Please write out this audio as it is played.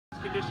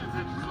conditions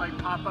that just like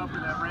pop up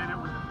and that ran it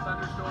with a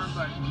thunderstorm,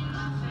 but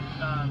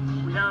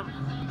we have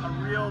a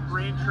real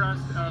brain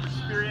trust of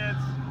experience,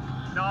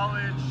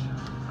 knowledge,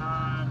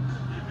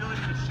 the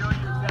ability to show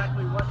you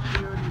exactly what to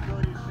do, the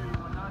ability to show you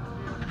what not to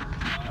do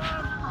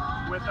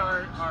with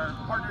our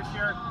partners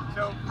here.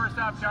 So first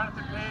off,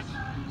 Jonathan Page,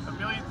 a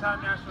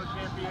million-time national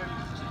champion.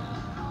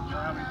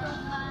 How many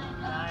times?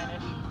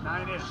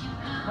 Nine-ish.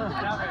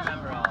 I don't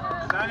remember all.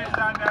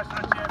 9-time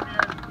national champion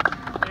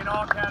in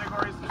all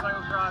categories in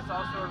cyclocross,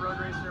 also a road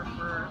racer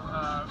for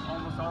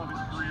almost all of his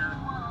career.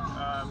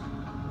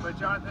 But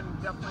Jonathan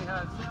definitely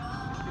has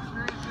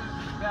experiences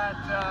that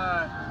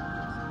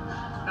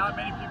not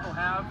many people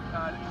have,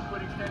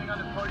 including standing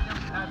on the podium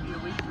at the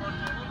Elite World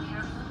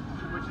Championships,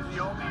 which is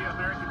the only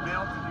American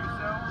male to do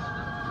so.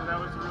 So that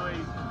was a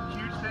really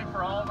huge thing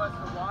for all of us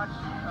to watch.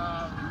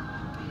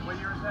 What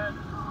year was that?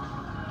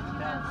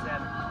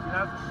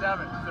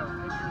 2007, so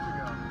 10 years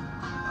ago.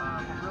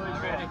 Really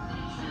cool.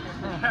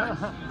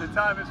 The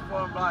time has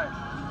flown by.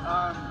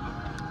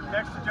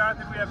 Next to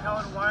Jonathan, we have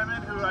Helen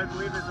Wyman, who I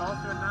believe is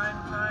also a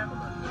 9-time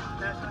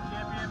national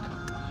champion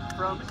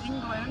from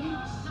England.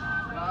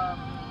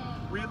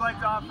 We'd like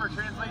to offer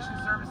translation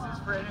services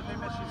for anything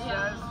that she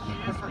says. She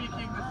is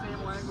speaking the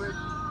same language,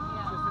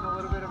 just in a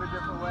little bit of a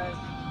different way.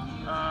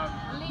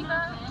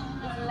 Lever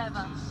is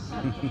lever.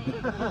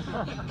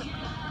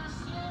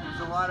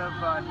 There's a lot of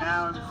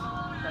nouns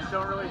that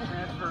don't really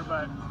transfer,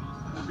 but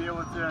we'll be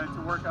able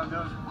to work on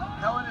those.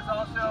 Helen is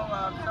also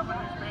someone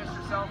who's based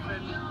herself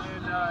in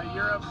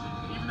Europe,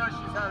 even though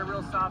she's had a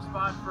real soft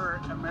spot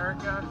for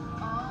America,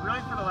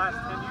 really for the last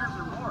 10 years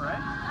or more, right?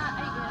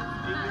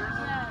 8 years. 8 years?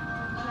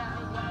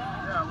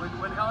 Yeah,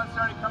 when Helen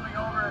started coming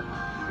over,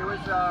 it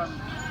was,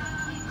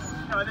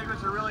 I think it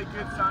was a really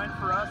good sign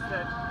for us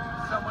that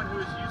someone who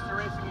is used to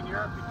racing in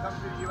Europe could come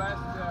to the U.S.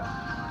 to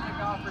kick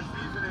off her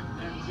season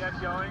and get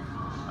going.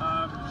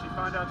 She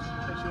found out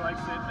that she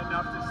likes it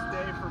enough to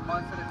stay for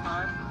months at a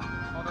time,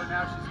 although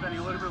now she's spending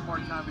a little bit more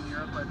time in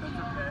Europe, but that's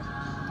okay.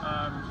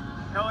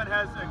 Helen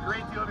has a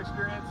great deal of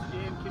experience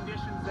in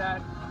conditions that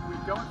we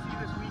don't see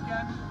this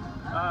weekend.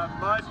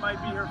 Mud might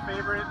be her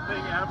favorite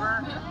thing ever.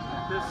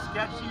 The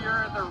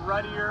sketchier, the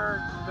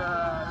ruddier,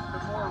 the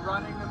more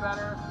running, the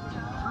better.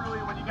 Truly,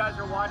 when you guys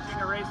are watching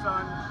a race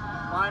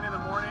online in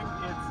the morning,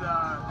 it's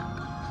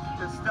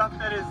the stuff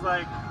that is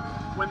like,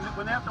 when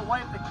they have to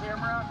wipe the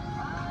camera,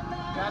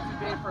 that's a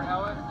day for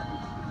Helen,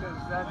 because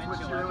that's when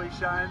she really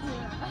shines.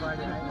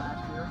 Friday night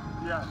last year.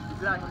 Yeah,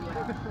 exactly.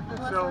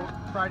 So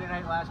Friday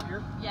night last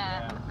year.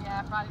 Yeah,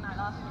 Friday night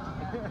last year.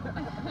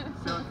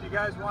 So if you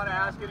guys want to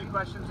ask any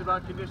questions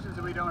about conditions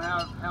that we don't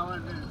have,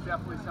 Helen is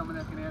definitely someone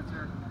that can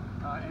answer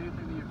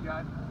anything that you've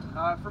got.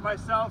 For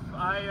myself,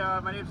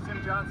 my name is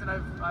Tim Johnson.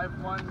 I've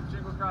won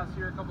Jingle Cross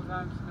here a couple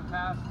times in the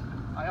past.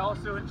 I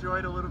also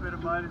enjoyed a little bit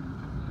of mud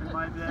in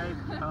my day.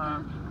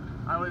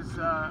 I was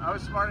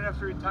smart enough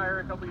to retire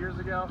a couple years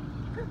ago.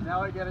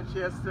 Now I get a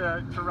chance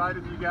to ride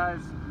with you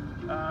guys.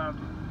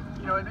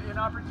 You know, in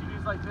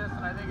opportunities like this,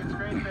 and I think it's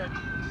great that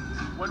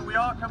when we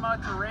all come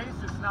out to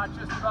race, it's not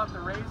just about the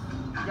race.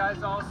 You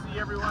guys all see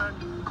everyone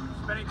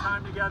spending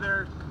time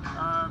together.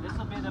 This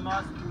will be the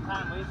most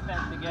time we've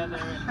spent together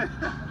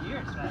in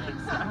years, I think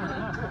so.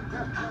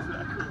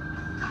 Exactly.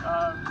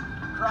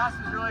 Cross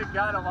has really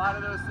got a lot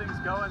of those things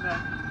going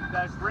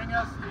that bring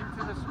us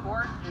into the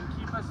sport and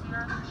keep us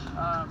here.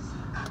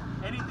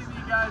 Anything that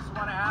you guys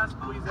want to ask,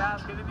 please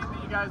ask. Anything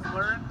that you guys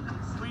learn,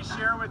 please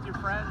share with your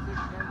friends and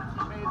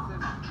teammates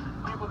and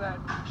people that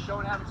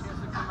don't have a chance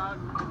to come out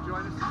and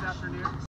join us this afternoon.